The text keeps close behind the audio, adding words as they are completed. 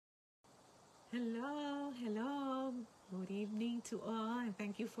Hello, hello. Good evening to all, and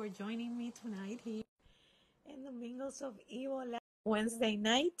thank you for joining me tonight here in the Mingles of Evil Wednesday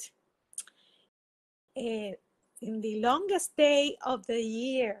night, uh, in the longest day of the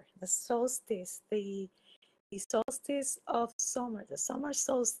year, the solstice, the solstice of summer, the summer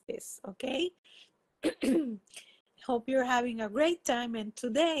solstice. Okay. Hope you're having a great time. And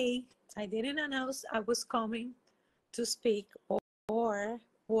today, I didn't announce I was coming to speak or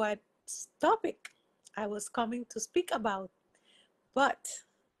what topic I was coming to speak about. But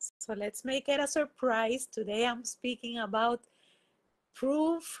so let's make it a surprise. Today I'm speaking about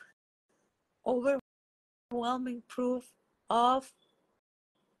proof, overwhelming proof of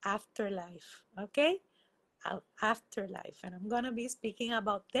afterlife. Okay? Afterlife. And I'm going to be speaking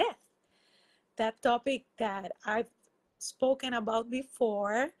about death. That topic that I've spoken about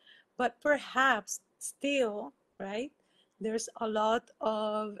before, but perhaps still, right? There's a lot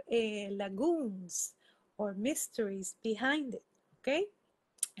of lagoons or mysteries behind it. Okay?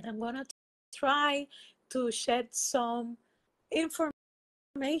 And I'm going to try to shed some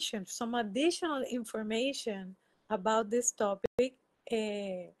information, some additional information about this topic,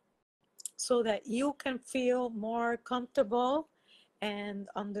 so that you can feel more comfortable and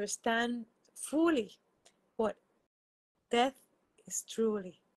understand fully what death is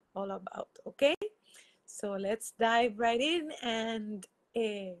truly all about. Okay, so let's dive right in. And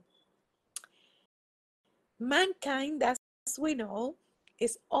mankind, as we know,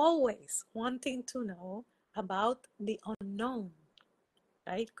 is always wanting to know about the unknown,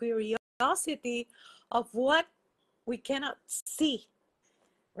 right? Curiosity of what we cannot see,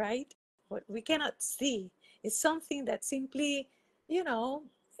 right? What we cannot see is something that simply, you know,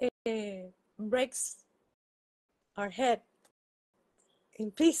 breaks our head in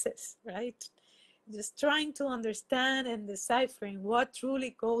pieces, right? Just trying to understand and deciphering what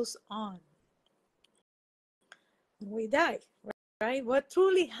truly goes on when we die, right? What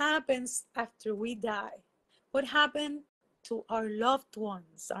truly happens after we die? What happened to our loved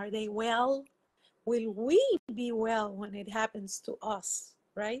ones? Are they well? Will we be well when it happens to us,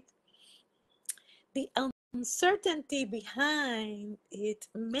 right? The uncertainty behind it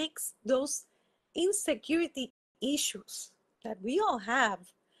makes those insecurity issues that we all have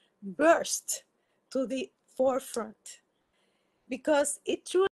burst to the forefront, because it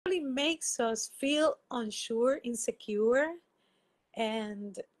truly makes us feel unsure, insecure,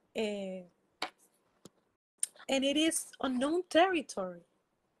 and uh, and it is unknown territory.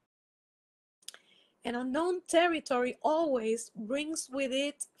 And unknown territory always brings with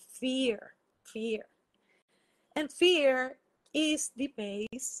it fear. Fear. And fear is the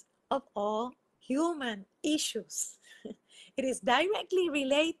base of all human issues. It is directly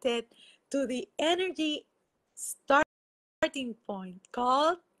related to the energy starting point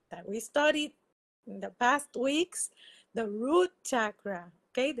called, that we studied in the past weeks, the root chakra.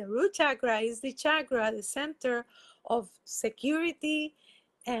 Okay, the root chakra is the chakra, the center of security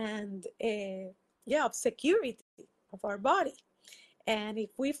and of security of our body. And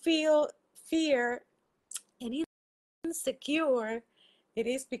if we feel fear and insecure, it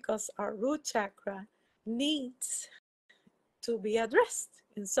is because our root chakra needs to be addressed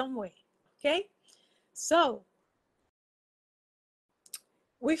in some way. Okay, so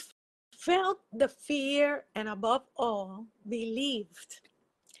we felt the fear, and above all, believed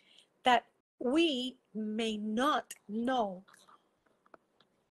that we may not know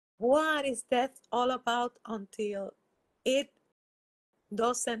what is death all about until it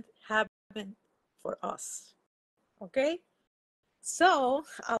doesn't happen for us. Okay, so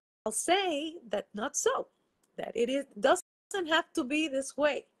I'll say that not so, that doesn't have to be this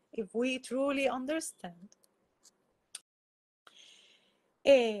way if we truly understand.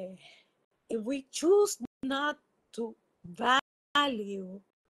 Eh, if we choose not to value,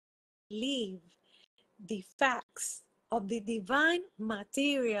 leave the facts of the divine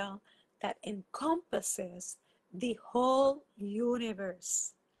material that encompasses the whole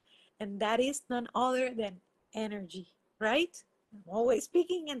universe, and that is none other than energy, right? I'm always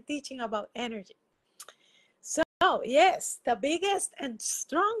speaking and teaching about energy. So, yes, the biggest and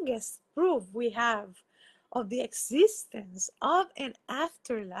strongest proof we have of the existence of an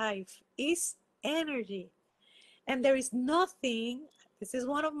afterlife is energy. And there is nothing, this is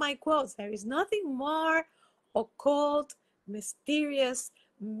one of my quotes, there is nothing more occult, mysterious,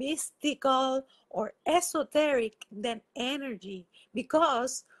 mystical, or esoteric than energy,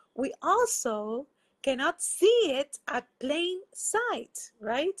 because we also cannot see it at plain sight,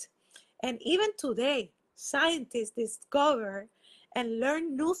 right? And even today, scientists discover and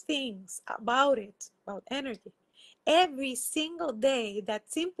learn new things about it, about energy. every single day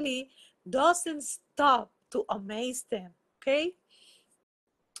that simply doesn't stop to amaze them, okay?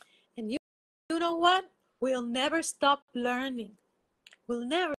 And you know what? We'll never stop learning. We'll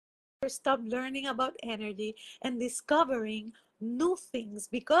never stop learning about energy and discovering new things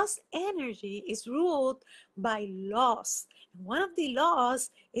because energy is ruled by laws. And one of the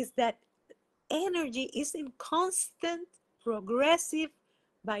laws is that energy is in constant progressive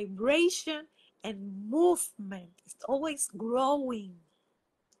vibration and movement. It's always growing.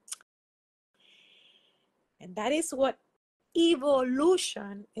 And that is what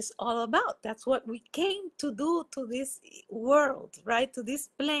evolution is all about. That's what we came to do to this world, right? To this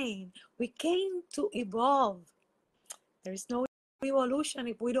plane. We came to evolve. There is no evolution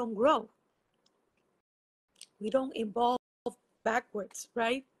if we don't grow. We don't evolve backwards,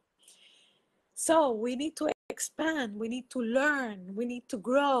 right? So we need to expand, we need to learn, we need to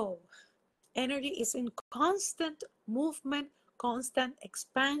grow. Energy is in constant movement, constant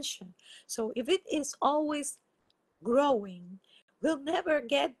expansion. So if it is always growing, we'll never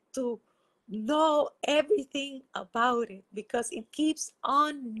get to know everything about it because it keeps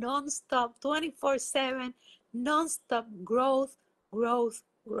on non-stop, 24/7, non-stop growth, growth,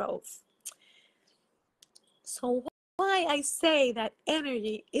 growth. So why I say that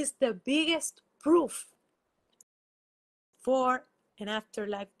energy is the biggest proof for an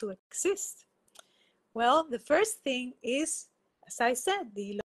afterlife to exist? Well, the first thing is, as I said,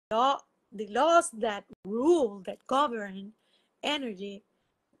 the laws that rule, that govern energy.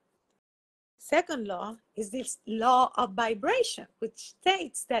 Second law is this law of vibration, which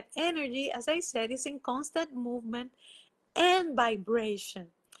states that energy, as I said, is in constant movement and vibration.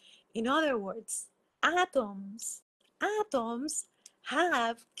 In other words, atoms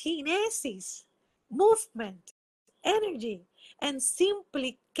have kinesis, movement, energy, and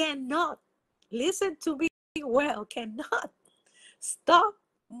simply cannot, listen to me well, cannot stop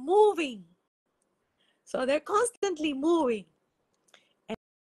moving. So they're constantly moving.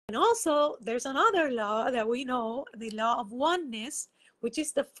 And also, there's another law that we know, the law of oneness, which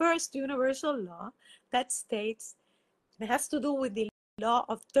is the first universal law that states, it has to do with the law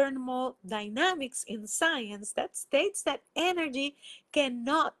of thermodynamics in science, that states that energy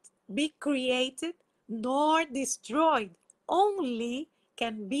cannot be created nor destroyed, only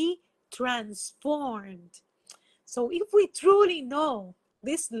can be transformed. So if we truly know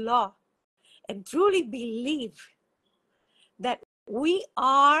this law and truly believe that we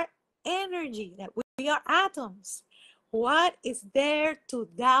are energy, that we are atoms, what is there to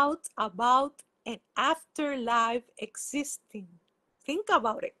doubt about an afterlife existing? Think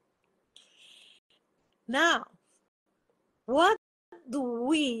about it. Now, what do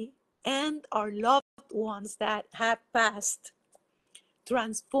we and our loved ones that have passed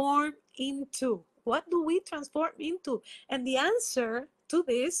transform into? What do we transform into? And the answer to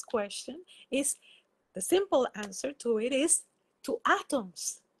this question is, the simple answer to it is to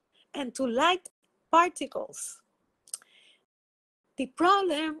atoms and to light particles. The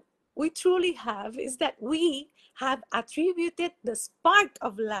problem we truly have is that we have attributed the spark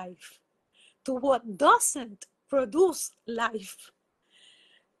of life to what doesn't produce life.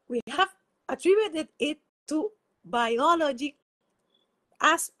 We have attributed it to biology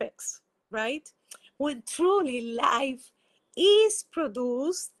aspects, right? When truly life is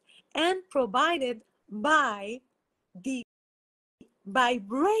produced and provided by the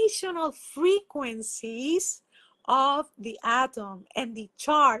vibrational frequencies of the atom and the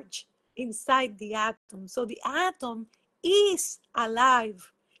charge inside the atom. So the atom is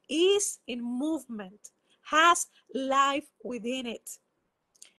alive, is in movement, has life within it.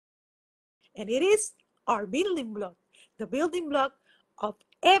 And it is our building block, the building block of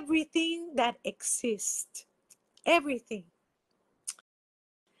everything that exists. Everything.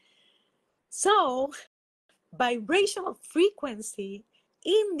 So, vibrational frequency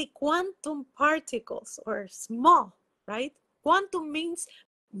in the quantum particles, or small, right? Quantum means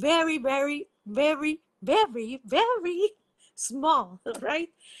very, very, very, very, very small, right?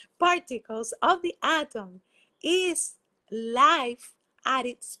 Particles of the atom is life at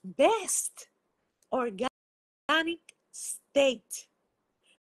its best organic state.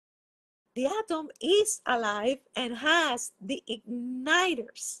 The atom is alive and has the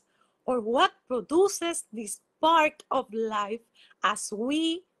igniters, or what produces the spark of life as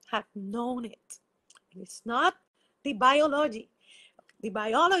we have known it. It's not the biology. The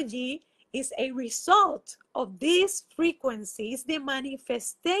biology is a result of these frequencies, the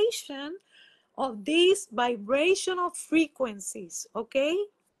manifestation of these vibrational frequencies, okay?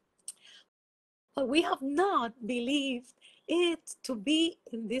 But we have not believed it to be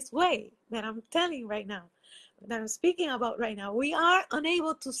in this way that I'm telling right now. that I'm speaking about right now, we are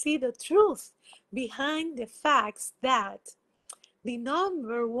unable to see the truth behind the facts that the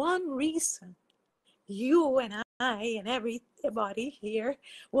number one reason you and I and everybody here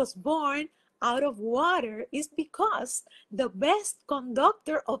was born out of water is because the best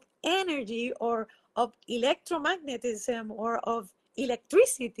conductor of energy or of electromagnetism or of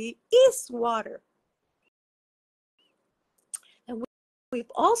electricity is water. And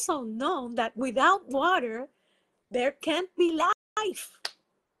we've also known that without water, there can't be life.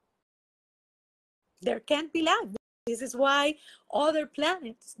 There can't be life. This is why other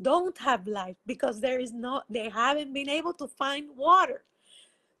planets don't have life, because they haven't been able to find water.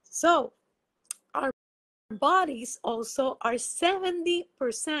 So our bodies also are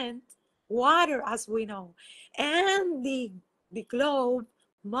 70% water, as we know. And the globe,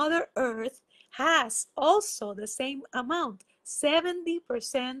 Mother Earth, has also the same amount,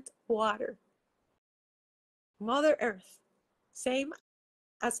 70% water. Mother Earth, same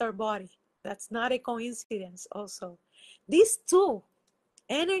as our body. That's not a coincidence also. These two,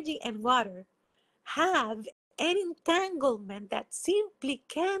 energy and water, have an entanglement that simply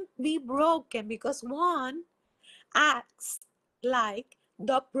can't be broken, because one acts like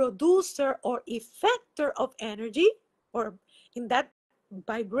the producer or effector of energy, or in that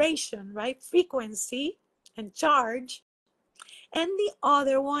vibration, right, frequency and charge, and the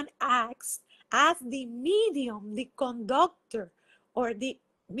other one acts as the medium, the conductor, or the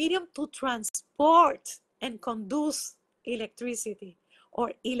medium to transport and conduce electricity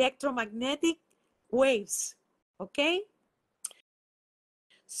or electromagnetic waves. Okay?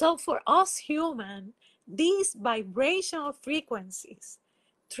 So for us human, these vibrational frequencies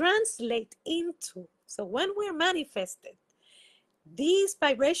translate into, so when we're manifested, these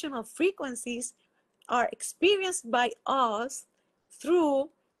vibrational frequencies are experienced by us through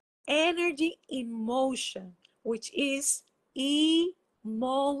energy in motion, which is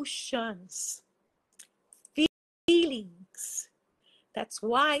emotions, feelings. That's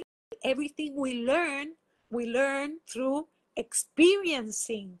why everything we learn through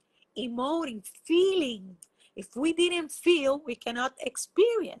experiencing, emoting, feeling. If we didn't feel, we cannot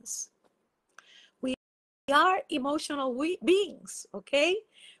experience. We are emotional beings, okay?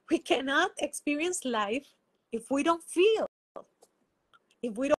 We cannot experience life if we don't feel,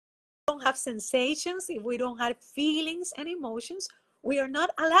 if we don't have sensations, if we don't have feelings and emotions, we are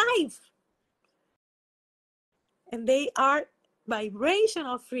not alive. And they are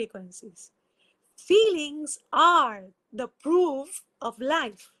vibrational frequencies. Feelings are the proof of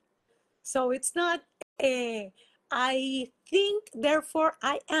life. So it's not a I think, therefore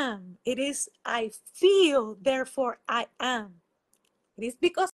I am. It is I feel, therefore I am. It is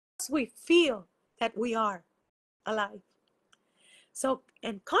because we feel that we are alive. So,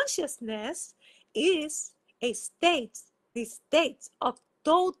 and consciousness is a state, the state of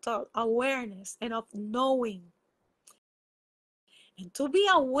total awareness and of knowing. And to be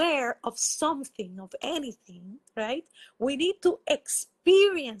aware of something, of anything, right, we need to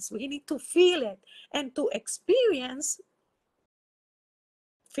experience, we need to feel it. And to experience,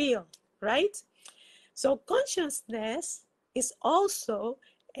 feel, right? So consciousness is also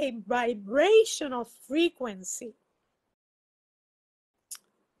a vibrational frequency.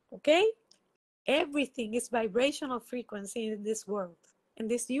 Okay? Everything is vibrational frequency in this world, in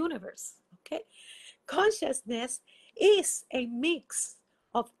this universe. Okay? Consciousness is a mix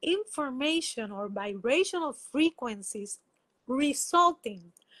of information or vibrational frequencies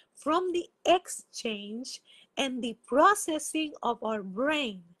resulting from the exchange and the processing of our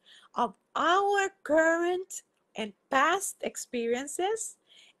brain of our current and past experiences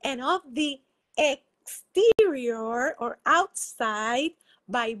and of the exterior or outside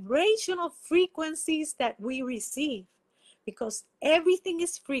vibrational frequencies that we receive. Because everything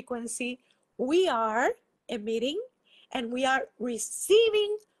is frequency, we are emitting and we are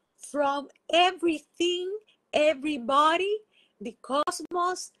receiving from everything, everybody, the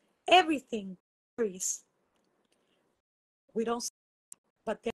cosmos, everything. We don't see,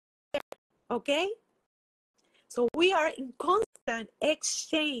 but they're there, okay? So we are in constant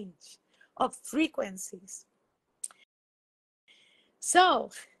exchange of frequencies. So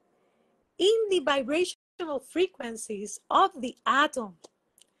in the vibrational frequencies of the atom,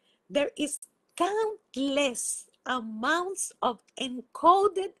 there is countless amounts of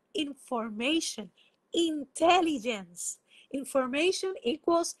encoded information, intelligence. Information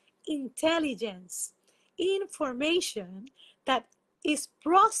equals intelligence. Information that is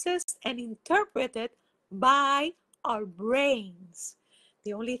processed and interpreted by our brains.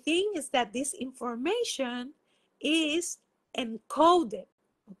 The only thing is that this information is encoded,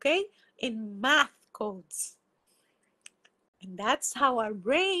 okay, in math codes. And that's how our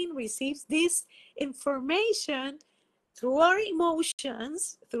brain receives this information through our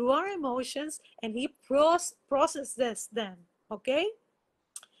emotions, and he processes them, okay?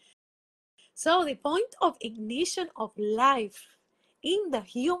 So the point of ignition of life in the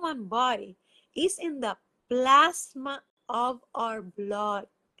human body is in the plasma of our blood.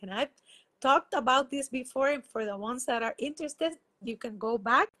 And I've talked about this before, and for the ones that are interested, you can go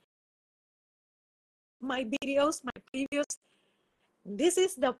back my videos, my previous. This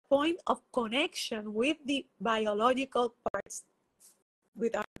is the point of connection with the biological parts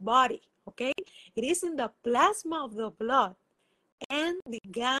with our body, okay? It is in the plasma of the blood and the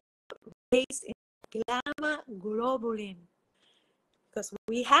gamma rays in gamma globulin, because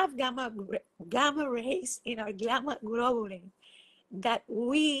we have gamma rays in our gamma globulin that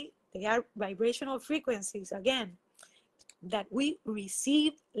they are vibrational frequencies, again, that we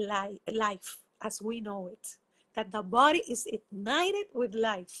receive life as we know it, that the body is ignited with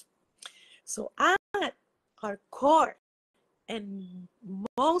life. So at our core and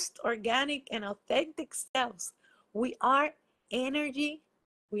most organic and authentic selves, we are energy,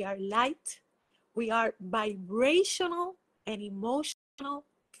 we are light, we are vibrational and emotional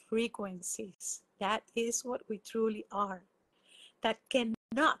frequencies. That is what we truly are. That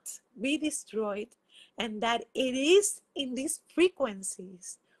cannot be destroyed, and that it is in these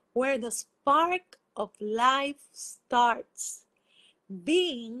frequencies where the spark of life starts.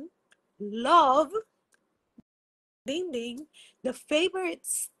 Being love, ding ding, the favorite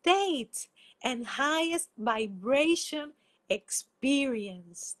state and highest vibration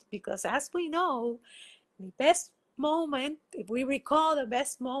experienced. Because as we know, the best moment, if we recall the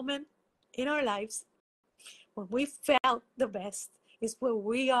best moment in our lives, when we felt the best, is when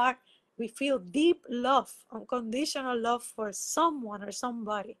we feel deep love, unconditional love for someone or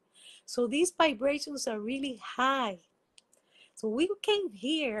somebody. So these vibrations are really high. So we came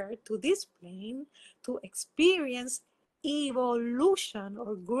here to this plane to experience evolution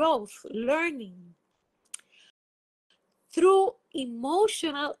or growth, learning through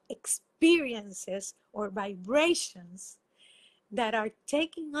emotional experiences or vibrations that are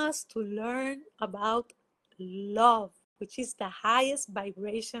taking us to learn about love, which is the highest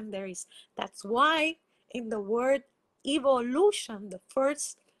vibration there is. That's why in the word evolution, the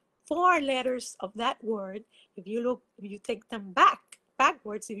first four letters of that word, if you take them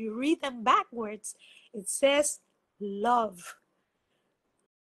backwards, if you read them backwards, it says love.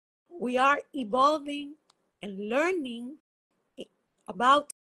 We are evolving and learning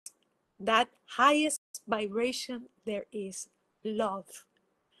about that highest vibration there is, love.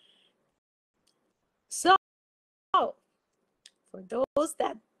 So, for those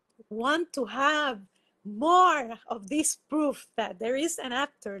that want to have more of this proof that there is an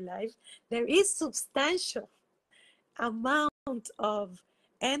afterlife, there is substantial amount of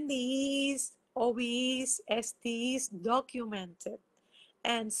NDEs, OBEs, STEs documented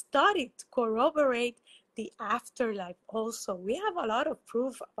and studied to corroborate the afterlife also. We have a lot of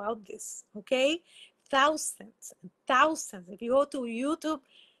proof about this, okay? Thousands and thousands. If you go to YouTube,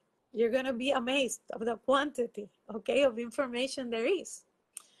 you're going to be amazed of the quantity, okay, of information there is.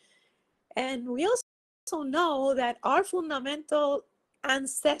 And we also know that our fundamental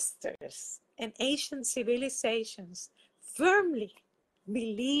ancestors and ancient civilizations firmly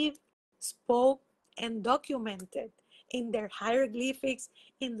believed, spoke, and documented in their hieroglyphics,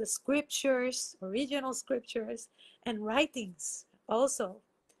 in the scriptures, original scriptures, and writings also,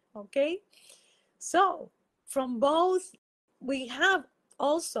 okay? So from both, we have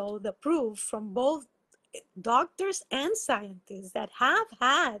also the proof from both doctors and scientists that have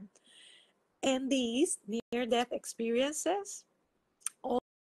had NDEs, near-death experiences,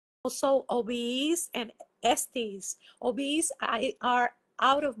 also OBEs and STs. OBEs are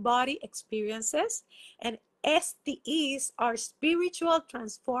out-of-body experiences, and STEs are spiritual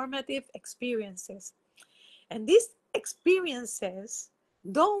transformative experiences. And these experiences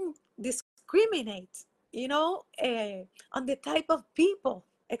don't discriminate, on the type of people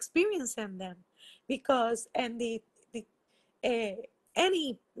experiencing them, because the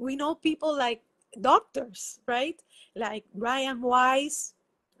we know people like doctors, right? Like Brian Weiss,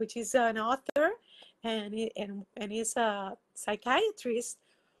 which is an author and is a psychiatrist,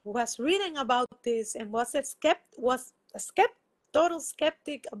 who was reading about this and was a total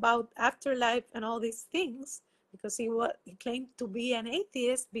skeptic about afterlife and all these things, because he claimed to be an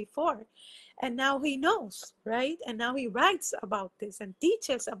atheist before, and now he knows, right? And now he writes about this and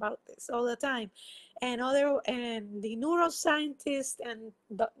teaches about this all the time. And the neuroscientist and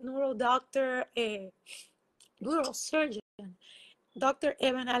the neurosurgeon, Dr.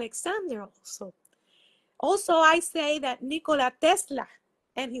 Evan Alexander also Also, I say that Nikola Tesla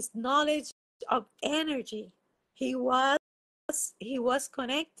and his knowledge of energy, he was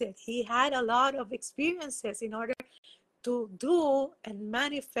connected. He had a lot of experiences in order to do and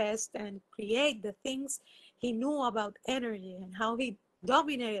manifest and create the things he knew about energy and how he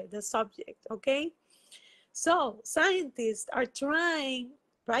dominated the subject, okay? So scientists are trying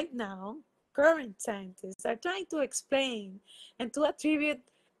right now, current scientists are trying to explain and to attribute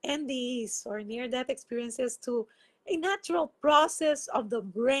NDEs or near-death experiences to a natural process of the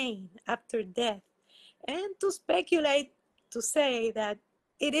brain after death, and to speculate to say that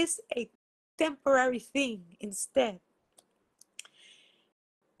it is a temporary thing instead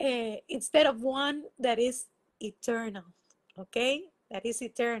of one that is eternal, okay? That is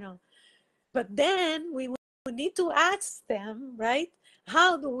eternal. But then we need to ask them, right?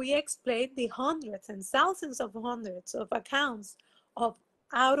 How do we explain the hundreds and thousands of hundreds of accounts of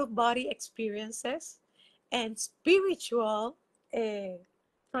out-of-body experiences and spiritual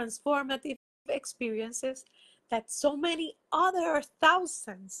transformative experiences that so many other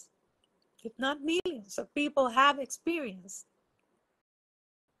thousands, if not millions, of people have experienced,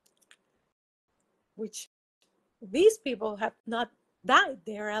 which these people have not died,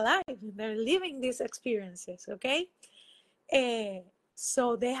 they're alive, and they're living these experiences, okay?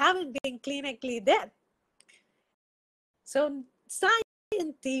 So they haven't been clinically dead. So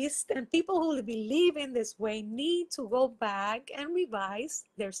scientists and people who believe in this way need to go back and revise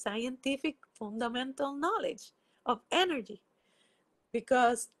their scientific fundamental knowledge of energy,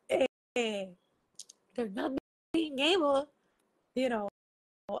 because they're not being able, you know,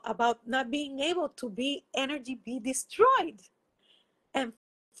 about not being able to be energy be destroyed. And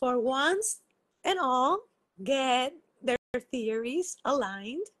for once and all, get their theories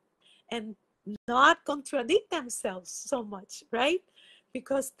aligned and not contradict themselves so much, right?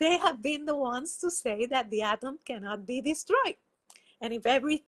 Because they have been the ones to say that the atom cannot be destroyed. And if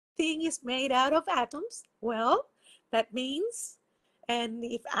everything is made out of atoms, well, that means, and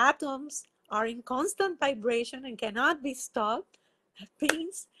if atoms are in constant vibration and cannot be stopped, that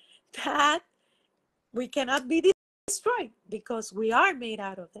means that we cannot be destroyed because we are made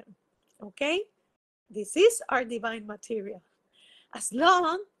out of them, okay? This is our divine material. As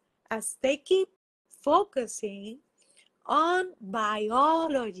long as they keep focusing on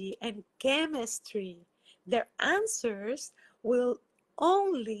biology and chemistry, their answers will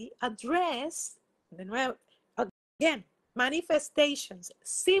only address, again, manifestations,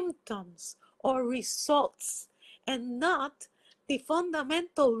 symptoms, or results, and not the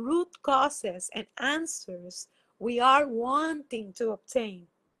fundamental root causes and answers we are wanting to obtain.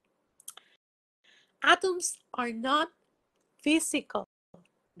 Atoms are not physical.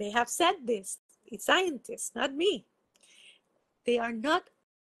 They have said this. It's scientists, not me. They are not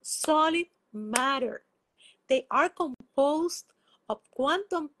solid matter. They are composed of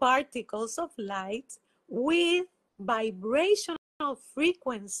quantum particles of light with vibrational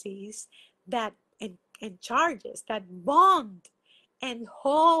frequencies that and charges that bond and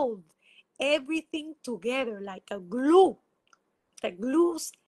hold everything together like a glue that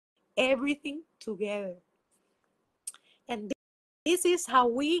glues everything together. And this is how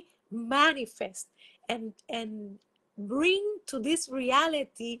we manifest and bring to this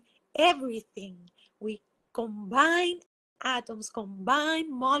reality everything. We combine atoms,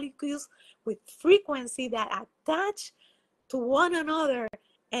 combine molecules with frequency that attach to one another,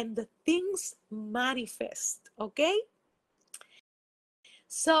 and the things manifest, okay?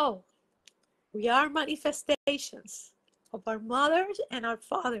 So we are manifestations of our mothers and our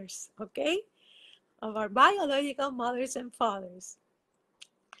fathers, okay? Of our biological mothers and fathers.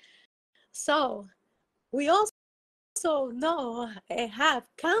 So we also know have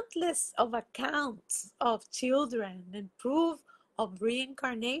countless of accounts of children and proof of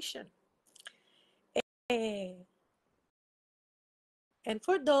reincarnation. And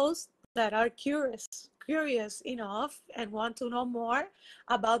for those that are curious enough and want to know more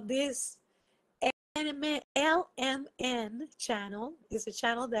about this LMN channel, is a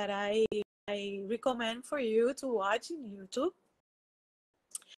channel that I recommend for you to watch in YouTube.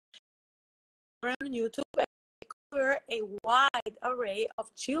 On YouTube, I cover a wide array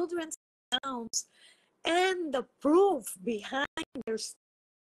of children's accounts and the proof behind their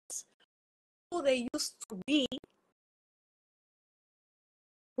stories, who they used to be,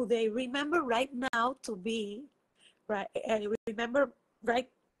 who they remember right now to be, right? Remember, right?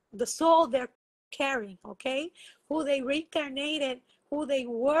 The soul they're carrying, okay? Who they reincarnated, who they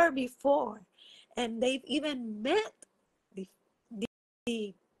were before, and they've even met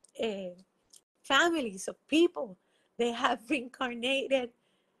the families of people they have reincarnated.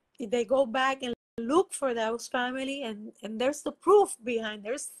 They go back and look for those family, and there's the proof behind.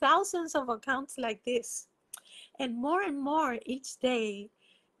 There's thousands of accounts like this. And more each day,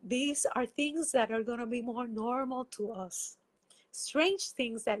 these are things that are going to be more normal to us. Strange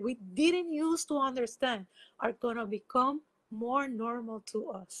things that we didn't use to understand are going to become more normal to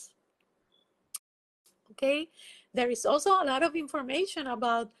us. Okay, there is also a lot of information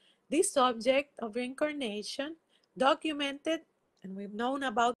about this subject of reincarnation documented, and we've known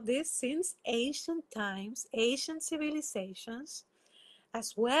about this since ancient times, ancient civilizations,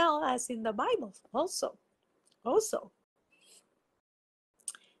 as well as in the Bible also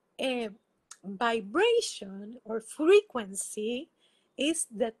a vibration or frequency is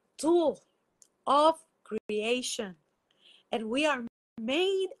the tool of creation, and we are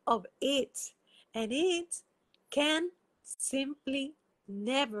made of it, and it can simply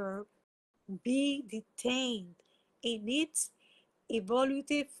never be detained in its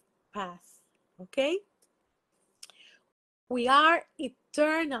evolutive path. Okay, we are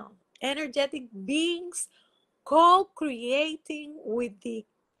eternal energetic beings co-creating with the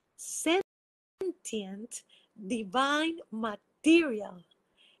sentient divine material,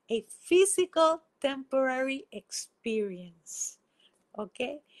 a physical temporary experience.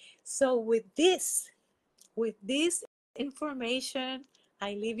 Okay, so with this information,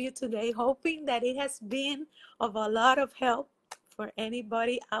 I leave you today, hoping that it has been of a lot of help for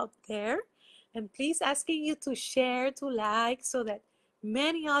anybody out there. And please asking you to share, to like, so that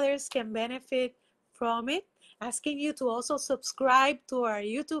many others can benefit from it. Asking you to also subscribe to our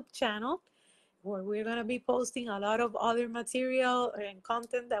YouTube channel, where we're going to be posting a lot of other material and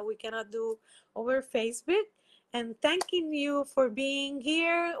content that we cannot do over Facebook. And thanking you for being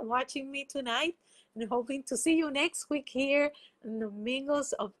here, watching me tonight, and hoping to see you next week here in the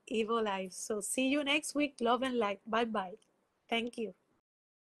Mingles of Evil Life. So see you next week. Love and light. Bye-bye. Thank you.